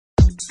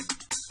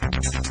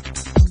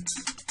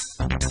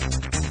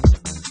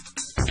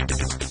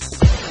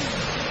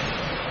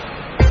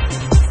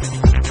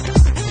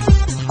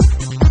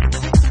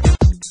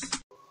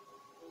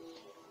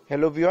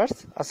Hello viewers,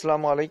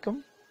 আসসালামু আলাইকুম।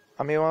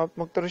 আমি মোহাম্মদ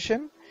মুক্তার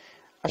হোসেন।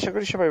 আশা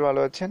করি সবাই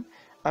ভালো আছেন।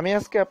 আমি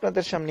আজকে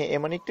আপনাদের সামনে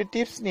এমন একটি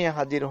টিপস নিয়ে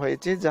হাজির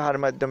হয়েছি যার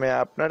মাধ্যমে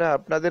আপনারা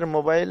আপনাদের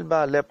মোবাইল বা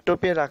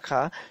ল্যাপটপে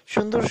রাখা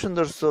সুন্দর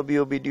সুন্দর ছবি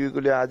ও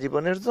ভিডিওগুলি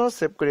আজীবনের জন্য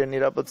সেভ করে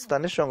নিরাপদ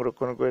স্থানে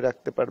সংরক্ষণ করে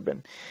রাখতে পারবেন।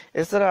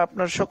 এছাড়া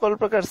আপনার সকল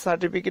প্রকার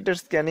সার্টিফিকেটের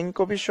স্ক্যানিং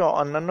কপি সহ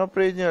অন্যান্য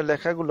প্রয়োজনীয়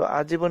লেখাগুলো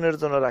আজীবনের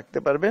জন্য রাখতে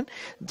পারবেন,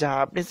 যা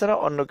আপনি ছাড়া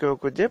অন্য কেউ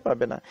খুঁজে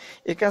পাবে না।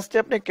 এই কাজটি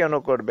আপনি কেন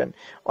করবেন?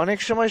 অনেক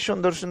সময়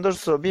সুন্দর সুন্দর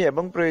ছবি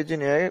এবং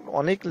প্রয়োজনীয়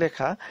অনেক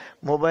লেখা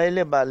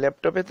মোবাইলে বা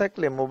ল্যাপটপে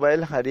থাকলে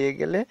মোবাইল হারিয়ে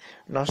গেলে,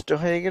 নষ্ট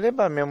হয়ে গেলে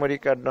বা মেমোরি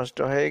কার্ড নষ্ট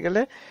হয়ে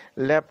গেলে,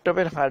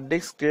 ল্যাপটপের হার্ড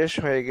ডিস্ক ক্র্যাশ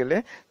হয়ে গেলে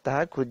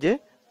তাহা খুঁজে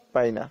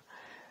পাই না।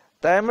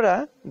 তাই আমরা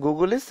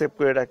গুগলে সেভ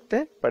করে রাখতে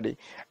পারি।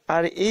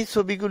 আর এই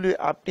ছবিগুলি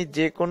আপনি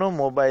যে কোনো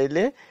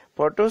মোবাইলে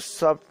ফটোস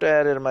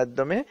সফটওয়্যারের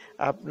মাধ্যমে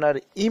আপনার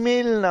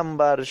ইমেইল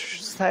নাম্বার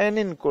সাইন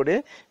ইন করে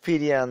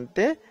ফিরিয়ে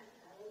আনতে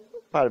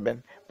পারবেন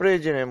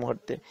প্রয়োজনীয়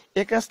মুহূর্তে।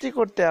 এই কাজটি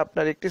করতে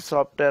আপনার একটি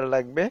সফটওয়্যার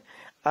লাগবে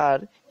আর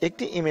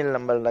একটি ইমেল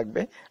নাম্বার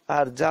লাগবে।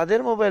 আর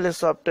যাদের মোবাইলে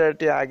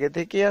সফটওয়্যারটি আগে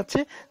থেকে আছে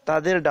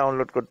তাদের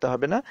ডাউনলোড করতে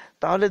হবে না।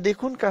 তাহলে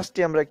দেখুন কাজটি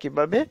আমরা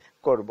কিভাবে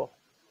করব।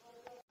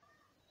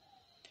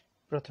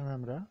 প্রথমে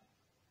আমরা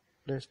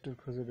প্লে স্টোর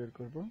খুঁজে বের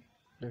করব।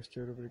 প্লে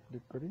স্টোরের উপরে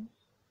ক্লিক করি।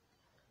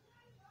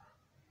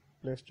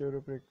 প্লে স্টোরের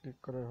উপরে ক্লিক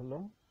করা হলো।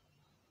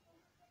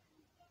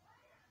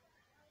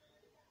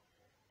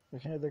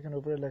 এখানে দেখেন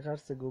উপরে লেখা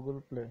আছে গুগল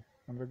প্লে।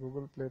 আমরা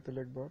গুগল প্লেতে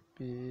লিখব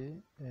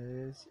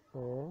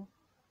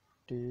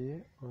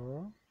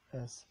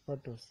PHOTOS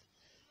ফটোস,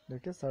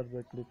 লিখে সার্চ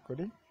বারে ক্লিক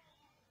করি।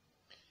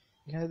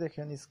 এখানে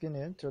দেখেন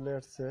স্ক্রিনে চলে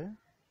আসছে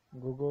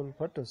গুগল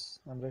ফটোস।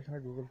 আমরা এখানে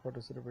গুগল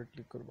ফটোসের উপরে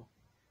ক্লিক করব।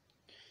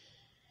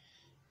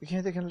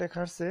 এখানে দেখেন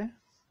লেখা আছে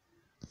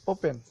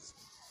ওপেন।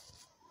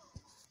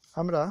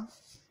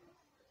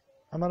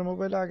 আমার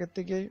মোবাইলে আগে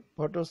থেকেই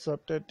ফটোস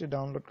সফটওয়্যারটি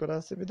ডাউনলোড করা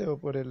আছে বিধায়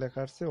উপরে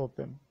লেখা আছে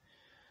ওপেন।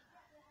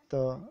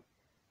 তো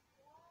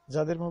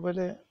যাদের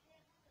মোবাইলে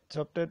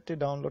সফটওয়্যারটি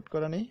ডাউনলোড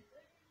করা নেই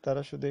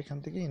তারা শুধু এখান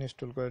থেকে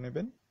ইনস্টল করে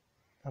নেবেন।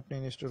 আপনি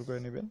ইনস্টল করে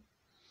নেবেন।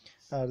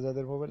 আর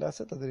যাদের মোবাইল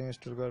আছে তাদের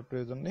ইনস্টল করার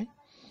প্রয়োজন নেই।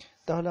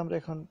 তাহলে আমরা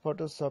এখন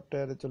ফটোস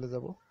সফটওয়্যারে চলে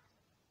যাব।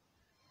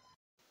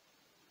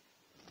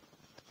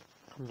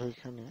 আমরা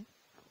এখানে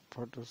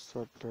ফটোস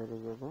সফটওয়্যারে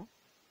যাব।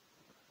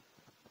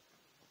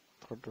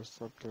 ফটোস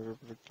সফটওয়্যারের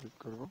উপরে ক্লিক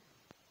করব।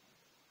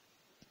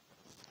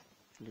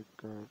 ক্লিক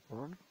করার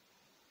পর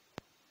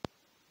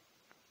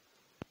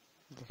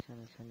দেখেন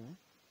এখানে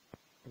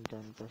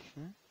ডান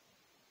পাশে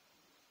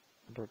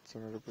ডট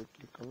সাইনের উপরে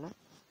ক্লিক করলাম।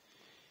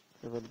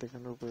 এবার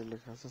দেখেন উপরে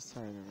লেখা আছে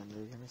সাইন ইন। আমরা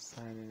এখানে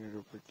সাইন ইন এর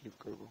উপরে ক্লিক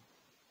করব।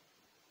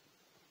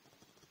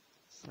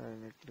 সাইন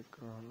ইনে ক্লিক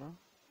করা হলো।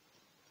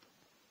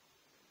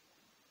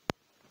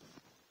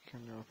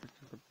 এখানে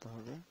অপেক্ষা করতে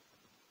হবে।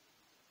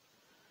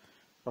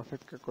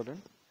 অপেক্ষা করেন,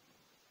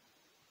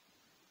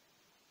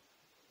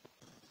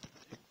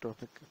 একটু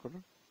অপেক্ষা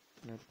করুন,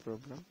 নেট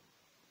প্রবলেম।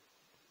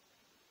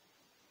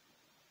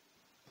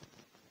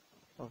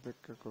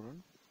 অপেক্ষা করুন,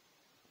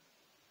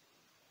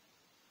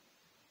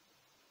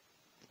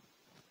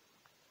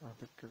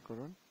 অপেক্ষা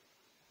করুন।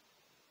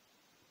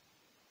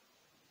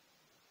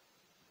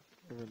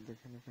 এবার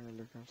দেখেন এখানে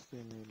লেখা আসছে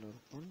ইমেইল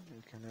অর্পণ।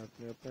 এখানে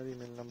আপনি আপনার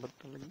ইমেল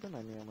নাম্বারটা লিখবেন।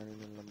 আমি আমার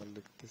ইমেল নাম্বার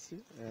লিখতেছি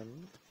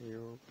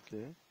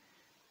MUKTER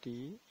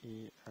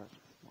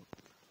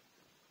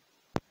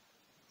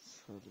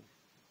সরি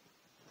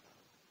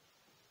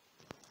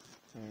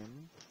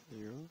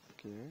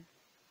MUKTER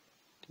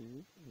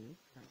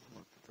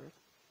মুক্তার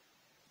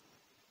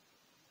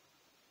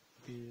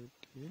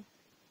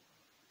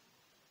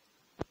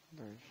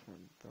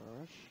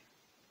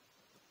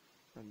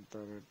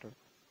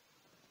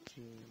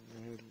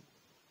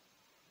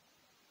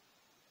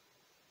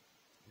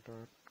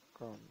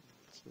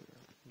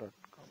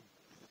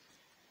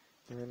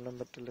ইমেল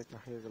নাম্বারটা লেখা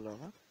হয়ে গেল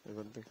আমার।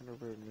 এবার দেখেন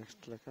উপরে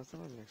নেক্সট লেখা আছে,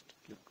 আমরা নেক্সট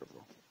ক্লিক করব।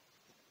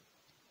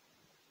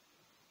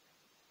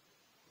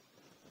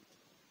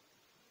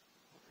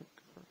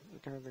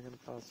 এখানে দেখেন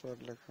পাসওয়ার্ড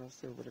লেখা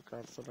আছে, উপরে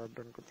কার্সর আপ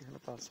ডাউন করতে এখানে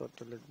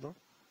পাসওয়ার্ডটা লিখবো।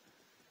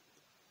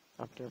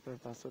 আপনি আপনার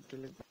পাসওয়ার্ডটা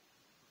লিখবেন।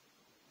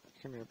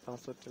 এখানে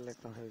পাসওয়ার্ডটা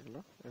লেখা হয়ে গেল।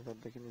 এবার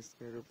দেখেন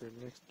স্ক্রিনের উপরে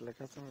নেক্সট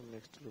লেখা আছে, আমরা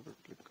নেক্সটের উপরে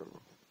ক্লিক করব।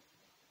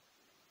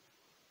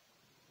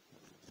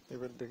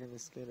 এবার দেখেন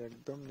স্ক্রিন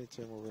একদম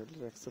নিচে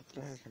মোবাইলের অ্যাকসেপ্ট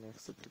লেখা, এখানে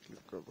অ্যাকসেপ্টে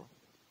ক্লিক করব।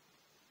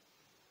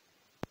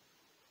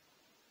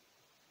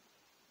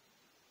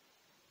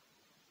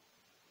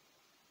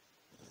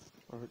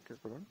 অপেক্ষা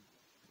করুন,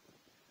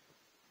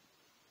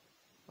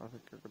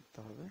 অপেক্ষা করতে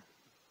হবে।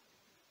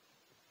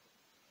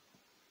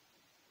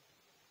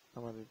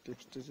 আমার এই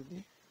টিপসটি যদি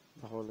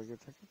ভালো লেগে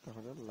থাকে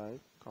তাহলে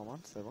লাইক,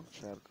 কমেন্টস এবং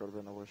শেয়ার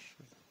করবেন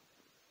অবশ্যই।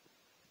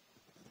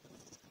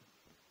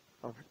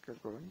 অপেক্ষা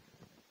করুন।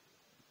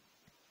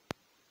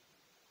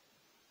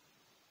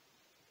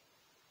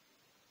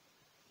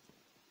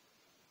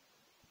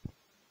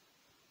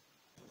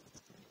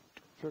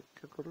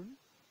 অপেক্ষা করুন।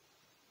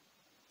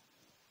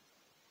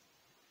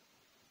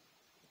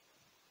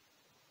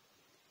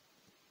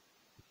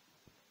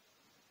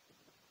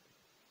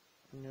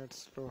 নেট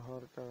স্লো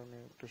হওয়ার কারণে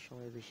একটু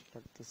সময় বেশি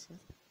লাগতেছে।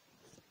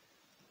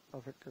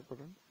 অপেক্ষা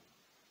করুন।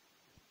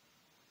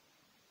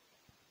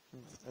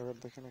 এবার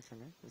দেখেন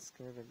এখানে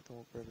স্ক্রিনের একদম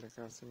উপরে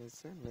লেখা আছে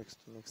নিচে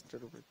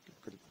নেক্সটের উপরে ক্লিক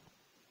করি।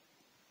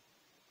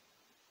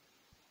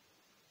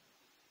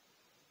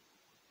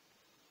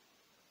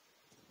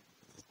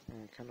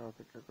 এখানে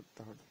অপেক্ষা করতে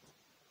হবে,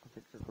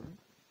 অপেক্ষা করুন।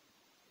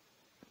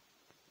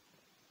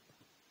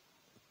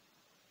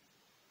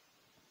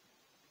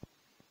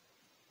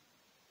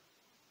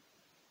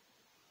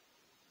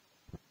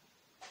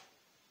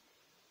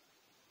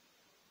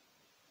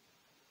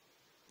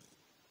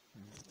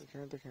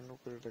 এখানে দেখেন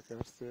উপরে লেখা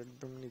আসছে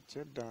একদম নিচে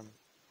ডান,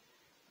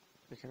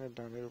 এখানে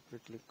ডানের উপরে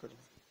ক্লিক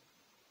করেন।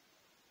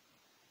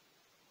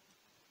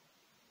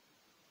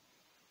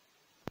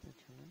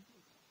 এখানে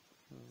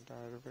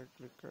ডানের উপরে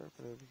ক্লিক করার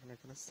পরে দেখেন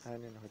এখানে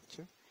সাইন ইন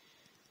হচ্ছে,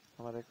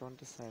 আমার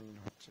অ্যাকাউন্টে সাইন ইন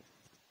হচ্ছে।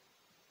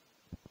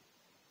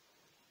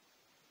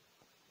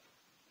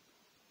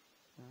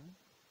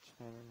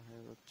 সাইন ইন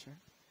হয়ে যাচ্ছে,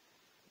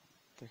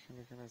 দেখেন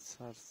এখানে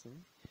সার্চিং।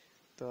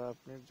 তো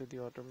আপনি যদি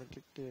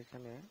অটোমেটিকলি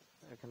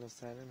এখানে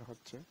সাইন ইন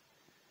হচ্ছে,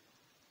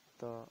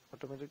 তো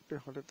অটোমেটিকলি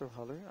হলে তো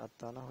ভালোই, আর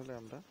তা না হলে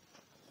আমরা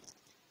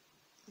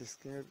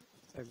স্ক্রিনের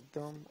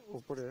একদম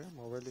উপরে,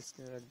 মোবাইল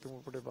স্ক্রিনের একদম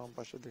উপরে বাম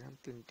পাশে দেখেন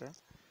 3টা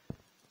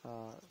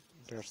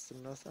ডট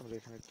চিহ্ন আছে, আমরা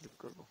এখানে ক্লিক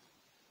করব।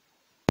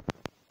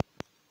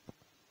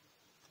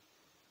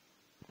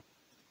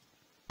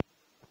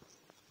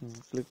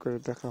 ক্লিক করে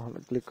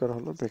ক্লিক করা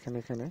হলো, দেখেন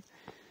এখানে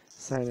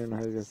সাইন ইন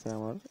হয়ে গেছে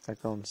আমার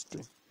অ্যাকাউন্টসটি।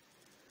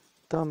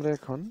 তো আমরা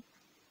এখন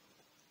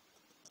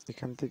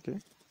এখান থেকে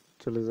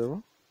চলে যাব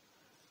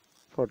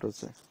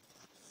ফটোসে।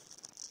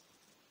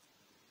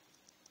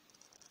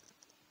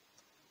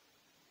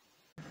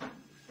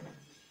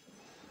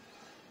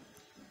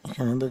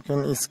 এখানে দেখেন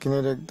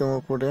স্ক্রিনের একদম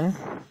উপরে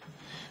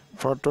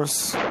ফটোস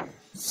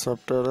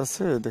সফটওয়্যার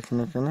আছে, দেখেন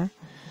এখানে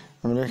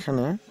আমরা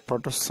এখানে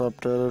ফটোস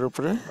সফটওয়্যারের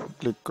উপরে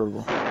ক্লিক করব।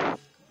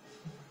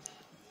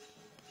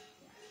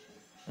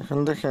 এখন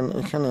দেখেন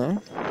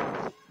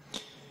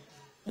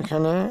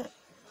এখানে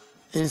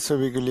এই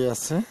ছবিগুলি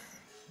আছে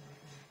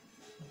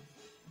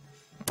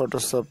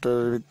ফটোস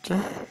সফটওয়্যারের ভিতরে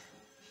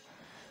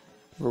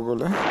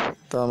গুগলে।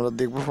 তো আমরা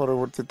দেখব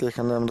পরবর্তীতে,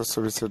 এখানে আমরা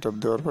ছবি সেট আপ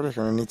দেওয়ার পর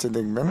এখানে নিচে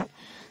দেখবেন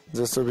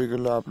যে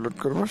ছবিগুলো আপলোড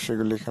করব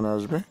সেগুলি এখানে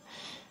আসবে।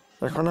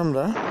 এখন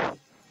আমরা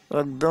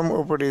একদম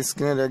উপরে,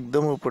 স্ক্রিনের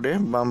একদম উপরে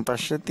বাম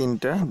পাশে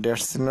 3টা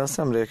ড্যাশ চিহ্ন আছে,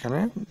 আমরা এখানে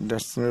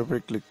ড্যাশ চিহ্নের উপরে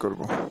ক্লিক করব।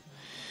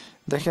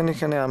 দেখেন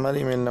এখানে আমার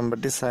ইমেল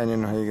নাম্বারটি সাইন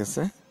ইন হয়ে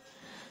গেছে।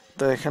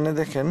 তো এখানে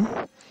দেখেন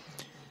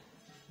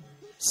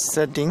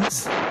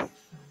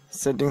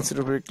সেটিংসের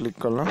উপরে ক্লিক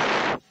করলাম।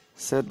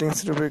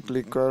 সেটিংসের উপরে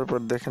ক্লিক করার পর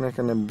দেখেন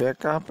এখানে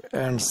ব্যাকআপ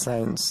অ্যান্ড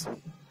সাইন্স।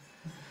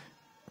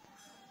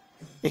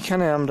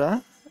 এখানে আমরা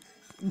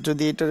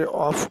যদি এটারে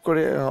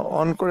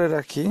অন করে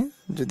রাখি,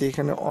 যদি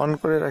এখানে অন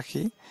করে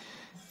রাখি,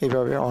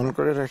 এইভাবে অন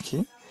করে রাখি,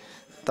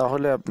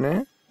 তাহলে আপনি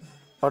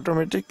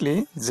অটোমেটিকলি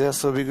যে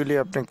ছবিগুলি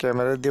আপনি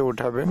ক্যামেরা দিয়ে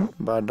উঠাবেন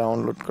বা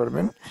ডাউনলোড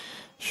করবেন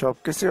সব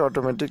কিছু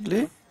অটোমেটিকলি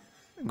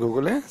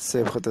গুগলে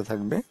সেভ হতে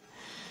থাকবে।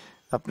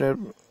 আপনার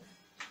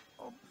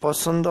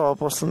পছন্দ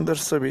অপছন্দের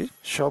ছবি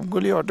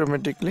সবগুলি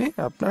অটোমেটিকলি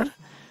আপনার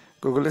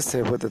গুগলে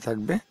সেভ হতে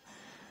থাকবে।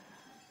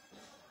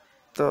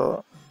 তো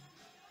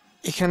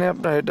এখানে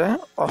আপনার এটা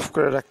অফ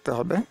করে রাখতে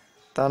হবে,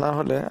 তা না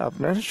হলে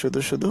আপনার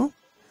শুধু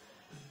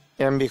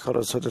এমবি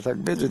খরচ হতে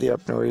থাকবে যদি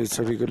আপনি ওই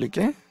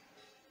ছবিগুলিকে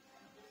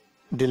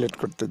ডিলিট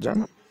করতে যান।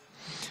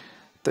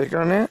 তো এই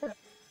কারণে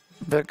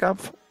ব্যাকআপ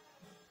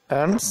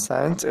অ্যান্ড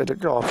সাইন্স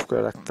এটাকে অফ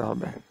করে রাখতে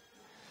হবে।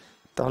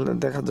 তাহলে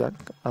দেখা যাক,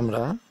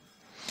 আমরা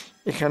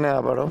এখানে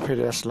আবারও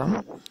ফিরে আসলাম।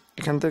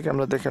 এখান থেকে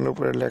আমরা দেখেন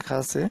উপরে লেখা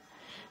আছে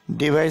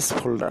ডিভাইস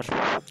ফোল্ডার,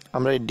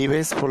 আমরা এই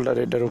ডিভাইস ফোল্ডার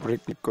এটার উপরে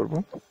ক্লিক করব।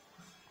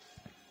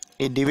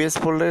 এই ডিভাইস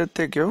ফোল্ডারের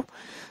থেকেও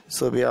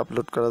ছবি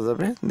আপলোড করা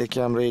যাবে। দেখি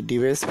আমরা এই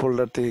ডিভাইস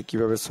ফোল্ডার থেকে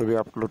কিভাবে ছবি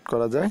আপলোড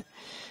করা যায়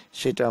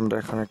সেটা আমরা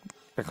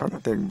এখন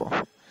দেখব।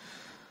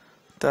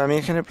 তো আমি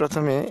এখানে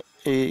প্রথমে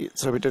এই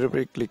ছবিটার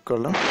উপরে ক্লিক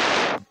করলাম।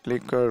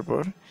 ক্লিক করার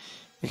পর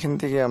এখান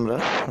থেকে আমরা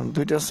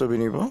 2টা ছবি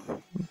নিব।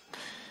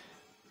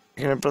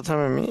 এখানে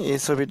প্রথমে আমি এই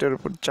ছবিটার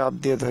উপর চাপ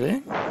দিয়ে ধরে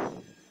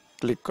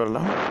ক্লিক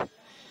করলাম,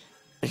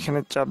 এখানে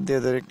চাপ দিয়ে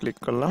ধরে ক্লিক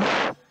করলাম,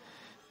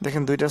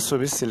 দেখেন 2টা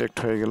ছবি সিলেক্ট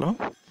হয়ে গেল।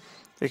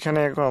 এখানে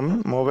এখন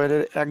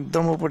মোবাইলের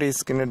একদম উপরে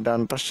স্ক্রিনের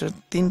ডান পাশে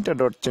 3টা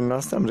ডট চিহ্ন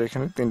আছে, আমরা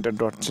এখানে 3টা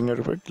ডট চিহ্নের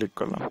উপরে ক্লিক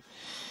করলাম।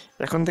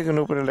 এখন দেখেন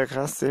উপরে লেখা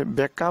আছে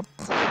ব্যাকআপ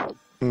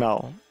নাও,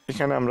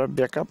 এখানে আমরা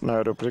ব্যাকআপ নাও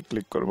এর উপরে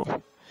ক্লিক করব।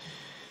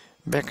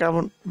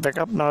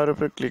 ব্যাকআপ নাও এর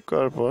উপরে ক্লিক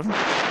করার পর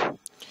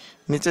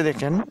নিচে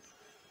দেখেন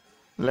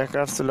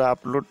লেখা ছিল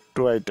আপলোড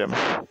টু আইটেম।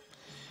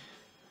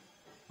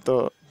 তো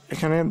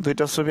এখানে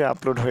 2টা ছবি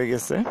আপলোড হয়ে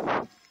গেছে।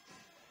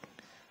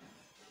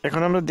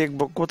 এখন আমরা দেখব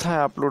কোথায়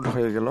আপলোড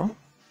হয়ে গেল।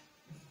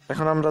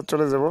 এখন আমরা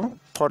চলে যাব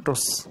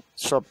ফটোস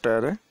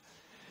সফটওয়্যারে।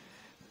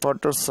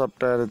 ফটোস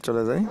সফটওয়্যারে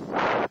চলে যাই,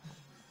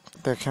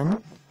 দেখেন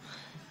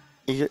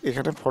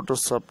এখানে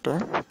ফটোস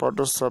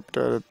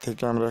সফটওয়্যারের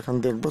থেকে আমরা এখন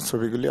দেখব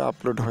ছবিগুলি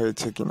আপলোড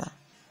হয়েছে কিনা।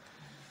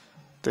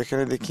 তো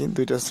এখানে দেখি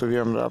 2টা ছবি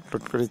আমরা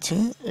আপলোড করেছি।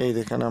 এই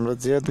দেখেন আমরা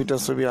যে 2টা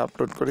ছবি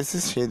আপলোড করেছি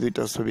সেই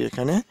 2টা ছবি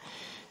এখানে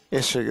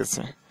এসে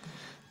গেছে।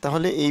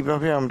 তাহলে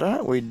এইভাবে আমরা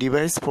ওই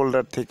ডিভাইস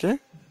ফোল্ডার থেকে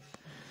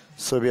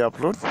ছবি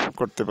আপলোড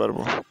করতে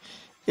পারবো।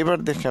 এবার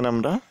দেখেন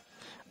আমরা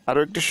আরও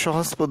একটি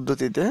সহজ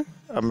পদ্ধতিতে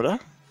আমরা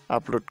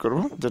আপলোড করব,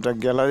 যেটা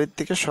গ্যালারির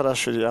থেকে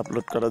সরাসরি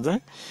আপলোড করা যায়।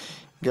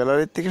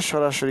 গ্যালারির থেকে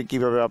সরাসরি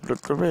কিভাবে আপলোড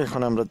করবে,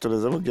 এখন আমরা চলে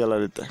যাব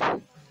গ্যালারিতে।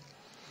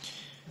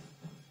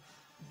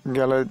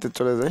 গ্যালারিতে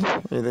চলে যাই,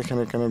 এই দেখেন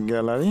এখানে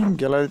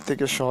গ্যালারি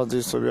থেকে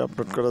সহজেই ছবি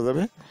আপলোড করা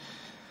যাবে।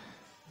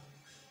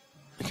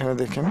 এখানে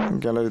দেখেন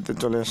গ্যালারিতে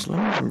চলে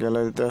আসলাম।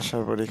 গ্যালারিতে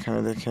আসার পর এখানে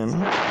দেখেন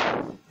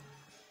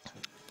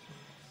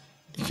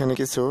এখানে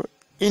কিছু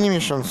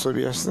অ্যানিমেশন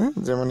ছবি আছে,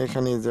 যেমন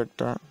এখানে যে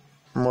একটা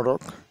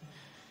মোড়ক,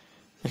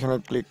 এখানে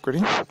ক্লিক করি।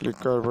 ক্লিক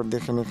করার পর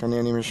দেখেন এখানে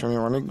অ্যানিমেশনে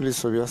অনেকগুলি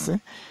ছবি আছে।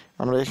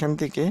 আমরা এখান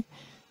থেকে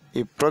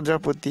এই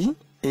প্রজাপতি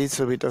এই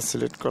ছবিটা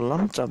সিলেক্ট করলাম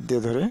চাপ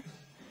দিয়ে ধরে।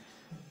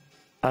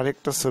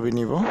 আরেকটা ছবি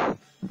নিব,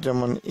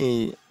 যেমন এই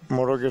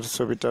মোড়কের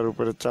ছবিটার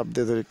উপরে চাপ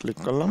দিয়ে ধরে ক্লিক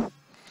করলাম।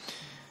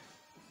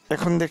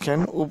 এখন দেখেন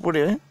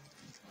উপরে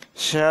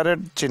শেয়ারের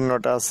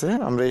চিহ্নটা আছে,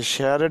 আমরা এই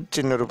শেয়ারের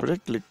চিহ্নের উপরে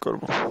ক্লিক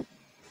করব।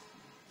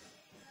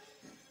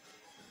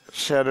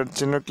 শেয়ারের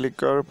চিহ্ন ক্লিক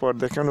করার পর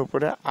দেখেন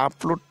উপরে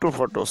আপলোড টু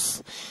ফটোস,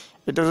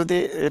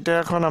 এটা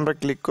এখন আমরা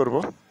ক্লিক করব।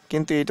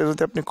 কিন্তু এটা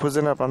যদি আপনি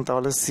খুঁজে না পান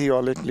তাহলে সি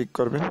অলে ক্লিক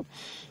করবেন।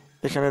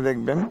 এখানে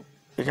দেখবেন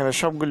এখানে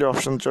সবগুলি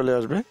অপশন চলে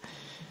আসবে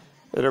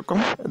এরকম।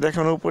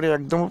 দেখেন উপরে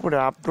একদম উপরে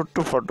আপলোড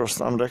টু ফটোস,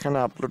 আমরা এখানে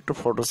আপলোড টু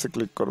ফটোসে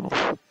ক্লিক করব।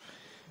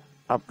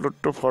 আপলোড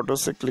টু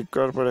ফটোসে ক্লিক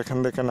করার পর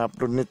এখানে দেখেন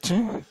আপলোড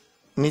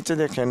নিচে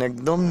দেখেন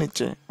একদম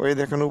নিচে ওই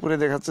দেখেন উপরে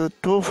দেখাচ্ছে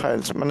 2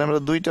 ফাইলস, মানে আমরা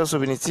 2টা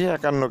ছবি নিচ্ছি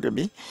 51 KB।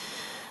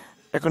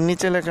 এখন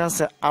নিচে লেখা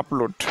আছে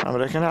আপলোড,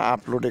 আমরা এখানে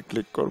আপলোডে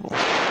ক্লিক করব।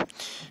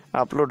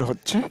 আপলোড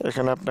হচ্ছে,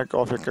 এখানে আপনাকে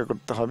অপেক্ষা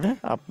করতে হবে।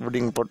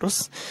 আপলোডিং ফটোস,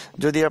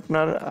 যদি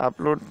আপনার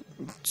আপলোড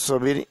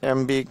ছবির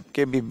MB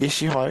KB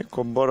বেশি হয়,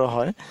 খুব বড়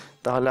হয়,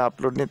 তাহলে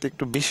আপলোড নিতে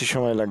একটু বেশি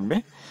সময় লাগবে।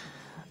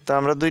 তো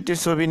আমরা 2টি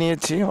ছবি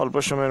নিয়েছি, অল্প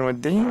সময়ের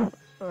মধ্যেই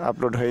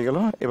আপলোড হয়ে গেল।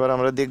 এবার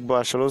আমরা দেখব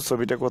আসলে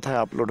ছবিটা কোথায়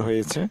আপলোড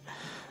হয়েছে,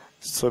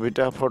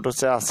 ছবিটা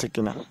ফটোসে আছে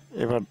কিনা।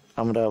 এবার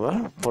আমরা আবার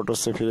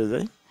ফটোসে ফিরে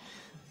যাই,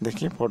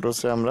 দেখি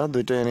ফটোসে আমরা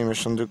 2টা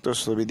অ্যানিমেশন যুক্ত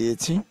ছবি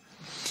দিয়েছি।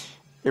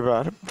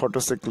 এবার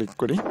ফটোসে ক্লিক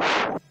করি।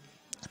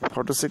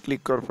 ফটোসে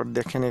ক্লিক করার পর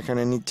দেখেন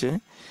এখানে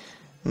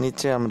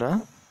নিচে আমরা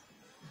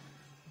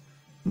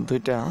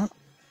 2টা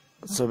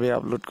ছবি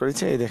আপলোড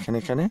করেছি। এই দেখেন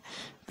এখানে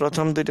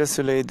প্রথম 2টা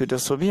ছিল এই 2টা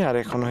ছবি, আর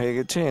এখন হয়ে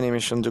গেছে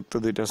অ্যানিমেশন যুক্ত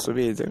 2টা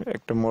ছবি, এই যে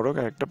একটা মোড়ক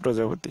আর একটা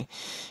প্রজাপতি।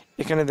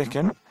 এখানে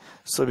দেখেন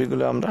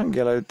ছবিগুলো আমরা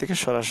গ্যালারি থেকে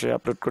সরাসরি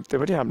আপলোড করতে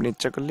পারি। আপনি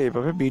ইচ্ছা করলে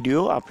এইভাবে ভিডিও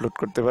আপলোড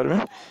করতে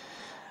পারবেন।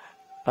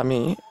 আমি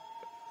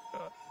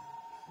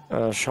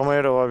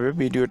সময়ের অভাবে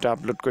ভিডিওটা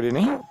আপলোড করি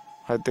নাই,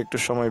 হয়তো একটু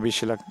সময়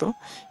বেশি লাগতো।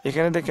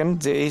 এখানে দেখেন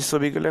যে এই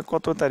ছবিগুলো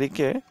কত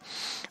তারিখে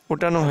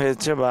উঠানো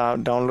হয়েছে বা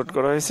ডাউনলোড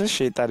করা হয়েছে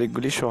সেই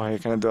তারিখগুলি সহ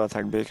এখানে দেওয়া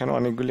থাকবে। এখানে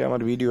অনেকগুলি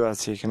আমার ভিডিও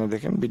আছে, এখানে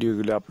দেখেন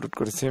ভিডিওগুলি আপলোড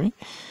করেছি আমি।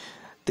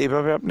 তো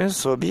এইভাবে আপনি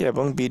ছবি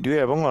এবং ভিডিও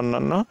এবং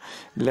অন্যান্য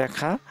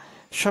লেখা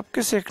সব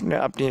কিছু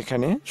আপনি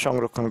এখানে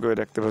সংরক্ষণ করে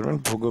রাখতে পারবেন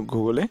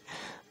গুগলে।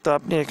 তো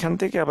আপনি এখান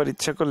থেকে আবার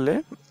ইচ্ছা করলে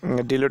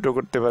ডিলিটও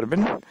করতে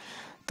পারবেন।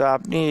 তো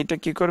আপনি এটা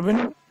কি করবেন,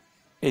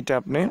 এটা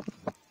আপনি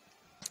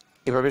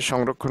এভাবে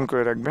সংরক্ষণ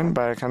করে রাখবেন,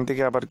 বা এখান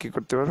থেকে আবার কি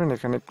করতে পারবেন,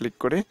 এখানে ক্লিক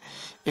করে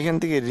এখান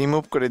থেকে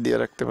রিমুভ করে দিয়ে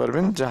রাখতে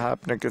পারবেন, যাহা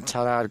আপনাকে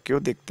ছাড়া আর কেউ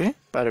দেখতে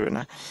পারবে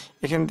না।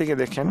 এখান থেকে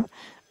দেখেন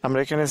আমরা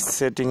এখানে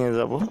সেটিংয়ে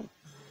যাব।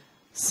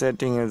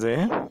 সেটিংয়ে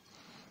যেয়ে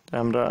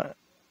আমরা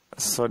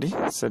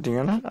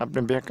সেটিংয়ে না, আপনি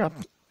ব্যাকআপ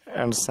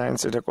অ্যান্ড সায়েন্স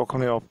এটা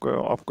কখনোই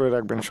অফ করে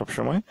রাখবেন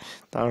সবসময়,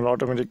 তাহলে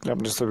অটোমেটিকলি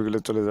আপনার ছবিগুলো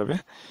চলে যাবে।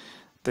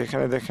 তো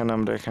এখানে দেখেন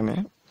আমরা এখানে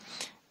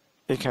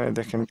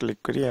দেখেন ক্লিক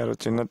করি অ্যারো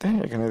চিহ্নতে,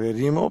 এখানে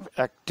রিমুভ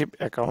অ্যাক্টিভ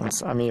অ্যাকাউন্টস,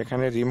 আমি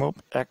এখানে রিমুভ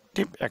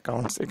অ্যাক্টিভ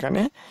অ্যাকাউন্টস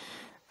এখানে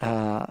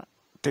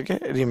থেকে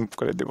রিমুভ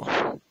করে দেব।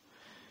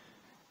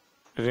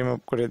 রিমুভ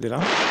করে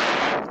দিলাম।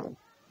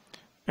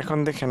 এখন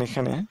দেখেন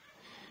এখানে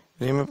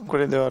রিমুভ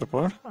করে দেওয়ার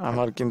পর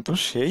আমার কিন্তু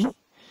সেই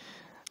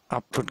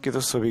আপলোডকৃত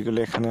ছবিগুলি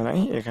এখানে নাই,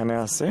 এখানে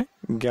আছে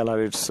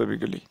গ্যালারির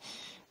ছবিগুলি।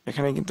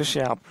 এখানে কিন্তু সে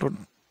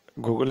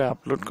গুগলে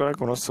আপলোড করা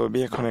কোনো ছবি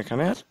এখন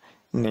এখানে আর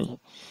নেই।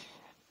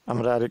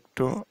 আমরা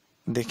আরেকটু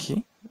দেখি,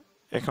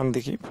 এখন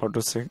দেখি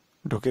ফটোসে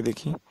ঢুকে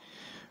দেখি,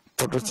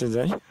 ফটোসে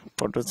যাই,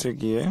 ফটোসে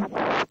গিয়ে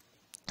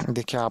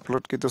দেখি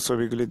আপলোডকৃত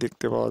ছবিগুলি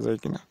দেখতে পাওয়া যায়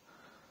কিনা।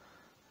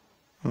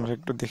 আমরা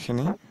একটু দেখে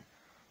নিই।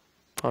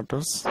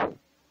 ফটোস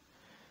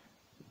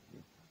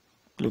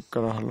ক্লিক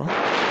করা হলো,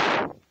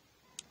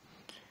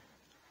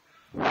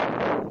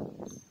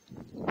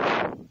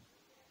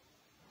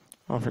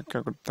 অপেক্ষা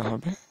করতে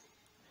হবে।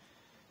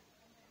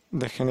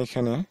 দেখেন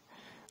এখানে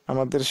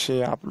আমাদের সেই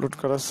আপলোড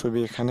করা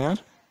ছবি এখানে আর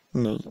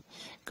নেই,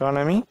 কারণ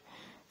আমি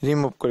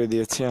রিমুভ করে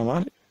দিয়েছি।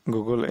 আমার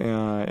গুগল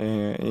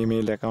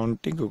ইমেইল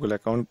অ্যাকাউন্টটি, গুগল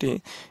অ্যাকাউন্টটি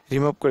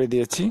রিমুভ করে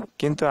দিয়েছি।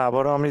 কিন্তু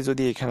আবারও আমি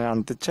যদি এখানে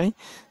আনতে চাই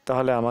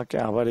তাহলে আমাকে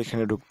আবার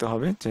এখানে ঢুকতে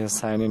হবে, যে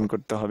সাইন ইন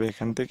করতে হবে।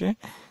 এখান থেকে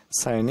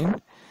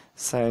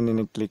সাইন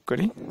ইনে ক্লিক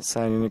করি।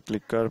 সাইন ইনে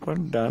ক্লিক করার পর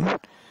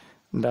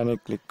ডানে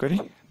ক্লিক করি।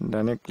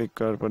 ডানে ক্লিক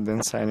করার পর দেন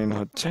সাইন ইন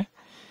হচ্ছে,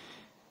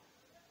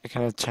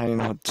 এখানে সাইন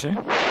ইন হচ্ছে।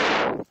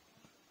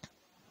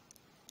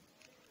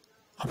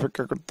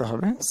 অপেক্ষা করতে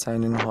হবে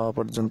সাইন ইন হওয়া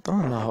পর্যন্ত,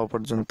 না হওয়া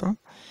পর্যন্ত।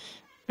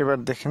 এবার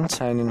দেখেন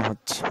সাইন ইন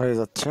হয়ে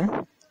যাচ্ছে।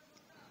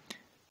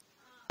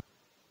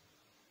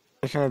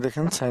 এখানে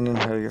দেখেন সাইন ইন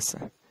হয়ে গেছে,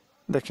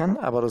 দেখেন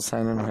আবারও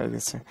সাইন ইন হয়ে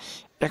গেছে।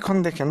 এখন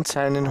দেখেন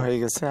সাইন ইন হয়ে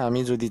গেছে।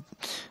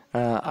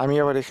 আমি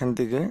আবার এখান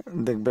থেকে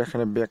দেখবো,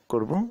 এখানে ব্যাক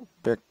করব।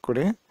 ব্যাক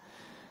করে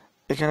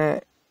এখানে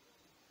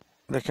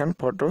দেখেন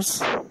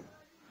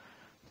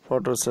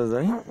ফটোসে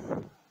যাই।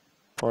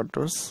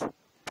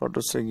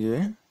 ফটোসে গিয়ে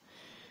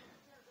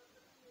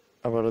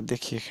আবারও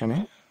দেখি এখানে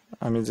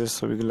আমি যে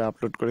ছবিগুলো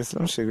আপলোড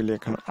করেছিলাম সেগুলি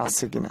এখন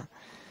আছে কিনা।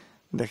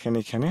 দেখেন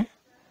এখানে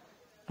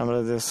আমরা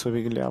যে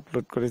ছবিগুলি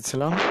আপলোড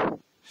করেছিলাম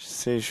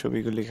সেই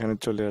ছবিগুলি এখানে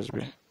চলে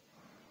আসবে।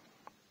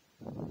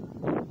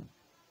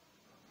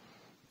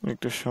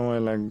 একটু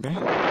সময় লাগবে,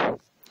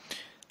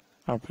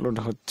 আপলোড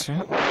হচ্ছে।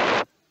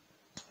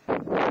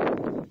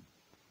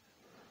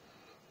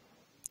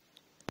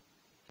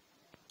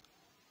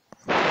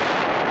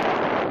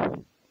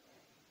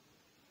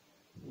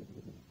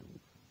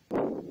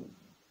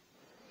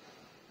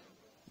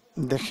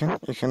 দেখেন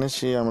এখানে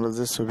সেই আমরা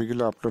যে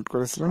ছবিগুলো আপলোড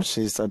করেছিলাম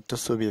সেই 4টা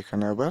ছবি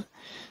এখানে আবার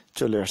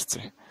চলে আসছে।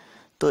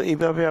 তো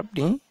এইভাবে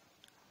আপনি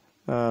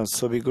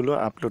ছবিগুলো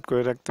আপলোড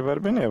করে রাখতে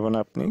পারবেন এবং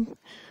আপনি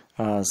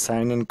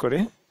সাইন ইন করে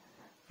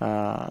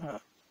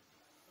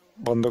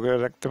বন্ধ করে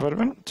রাখতে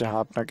পারবেন, যা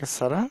আপনাকে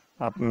ছাড়া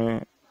আপনি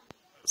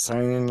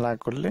সাইন ইন না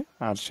করলে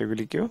আর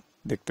সেগুলি কেউ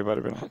দেখতে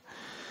পারবে না।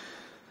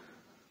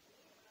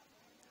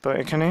 তো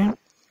এখানে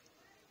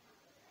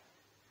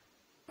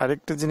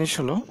আরেকটা জিনিস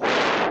হলো,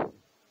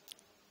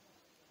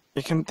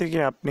 এখান থেকে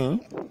আপনি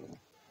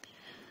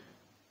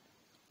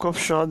খুব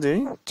সহজেই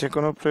যে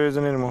কোনো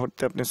প্রয়োজনের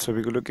মুহূর্তে আপনি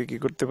ছবিগুলোকে কি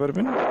করতে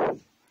পারবেন,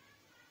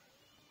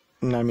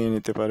 নামিয়ে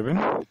নিতে পারবেন।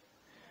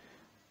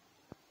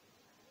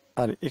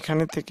 আর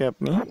এখানে থেকে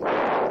আপনি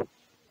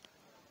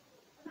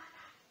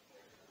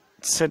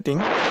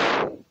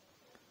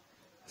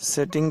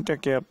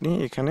সেটিংটাকে আপনি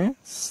এখানে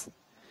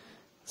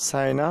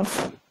সাইন অফ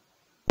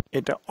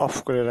এটা অফ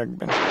করে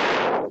রাখবেন।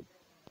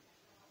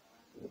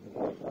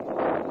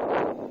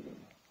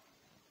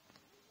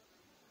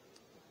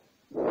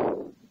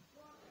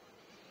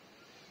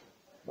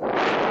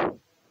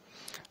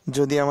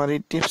 যদি আমার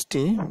এই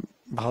টিপসটি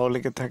ভালো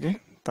লেগে থাকে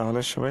তাহলে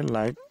সবাই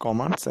লাইক,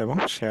 কমেন্টস এবং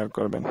শেয়ার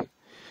করবেন।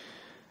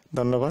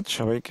 ধন্যবাদ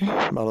সবাইকে,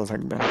 ভালো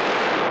থাকবেন।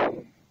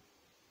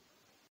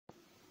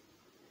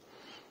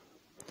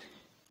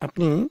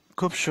 আপনি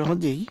খুব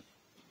সহজেই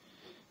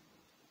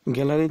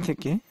গ্যালারি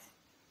থেকে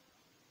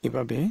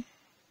এভাবে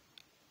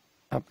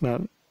আপনার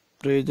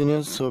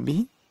প্রয়োজনীয় ছবি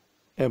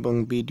এবং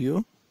ভিডিও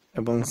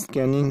এবং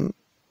স্ক্যানিং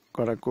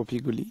করা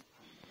কপিগুলি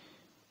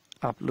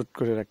আপলোড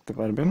করে রাখতে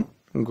পারবেন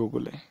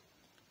গুগলে।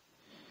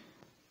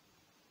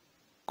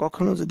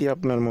 কখনো যদি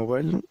আপনার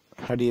মোবাইল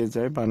হারিয়ে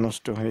যায় বা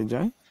নষ্ট হয়ে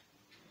যায়,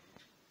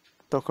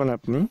 তখন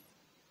আপনি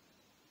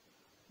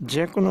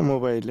যে কোনো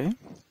মোবাইলে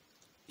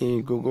এই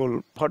গুগল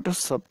ফটোস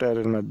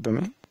সফটওয়্যারের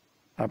মাধ্যমে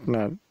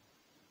আপনার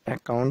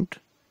account,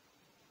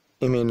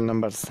 email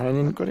number sign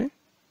in করে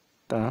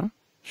তা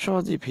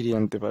সহজেই ফিরিয়ে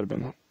আনতে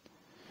পারবেন।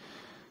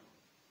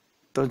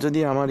 তো যদি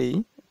আমার এই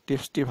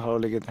টিপসটি ভালো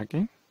লেগে থাকে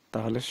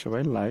তাহলে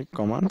সবাই লাইক,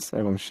 কমেন্টস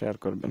এবং শেয়ার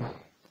করবেন।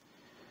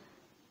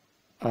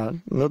 আর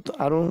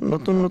আরো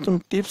নতুন নতুন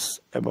টিপস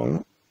এবং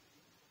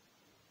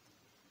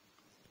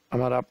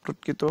আমার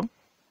আপলোডকৃত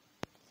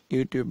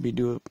ইউটিউব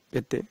ভিডিও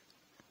পেতে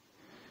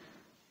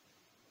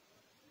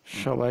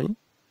সবাই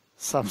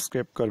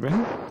সাবস্ক্রাইব করবেন।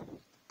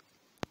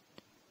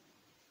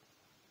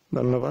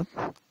 ধন্যবাদ,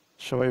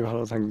 সবাই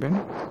ভালো থাকবেন।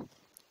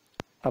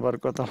 আবার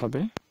কথা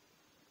হবে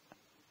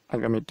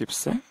আগামী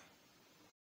টিপসে।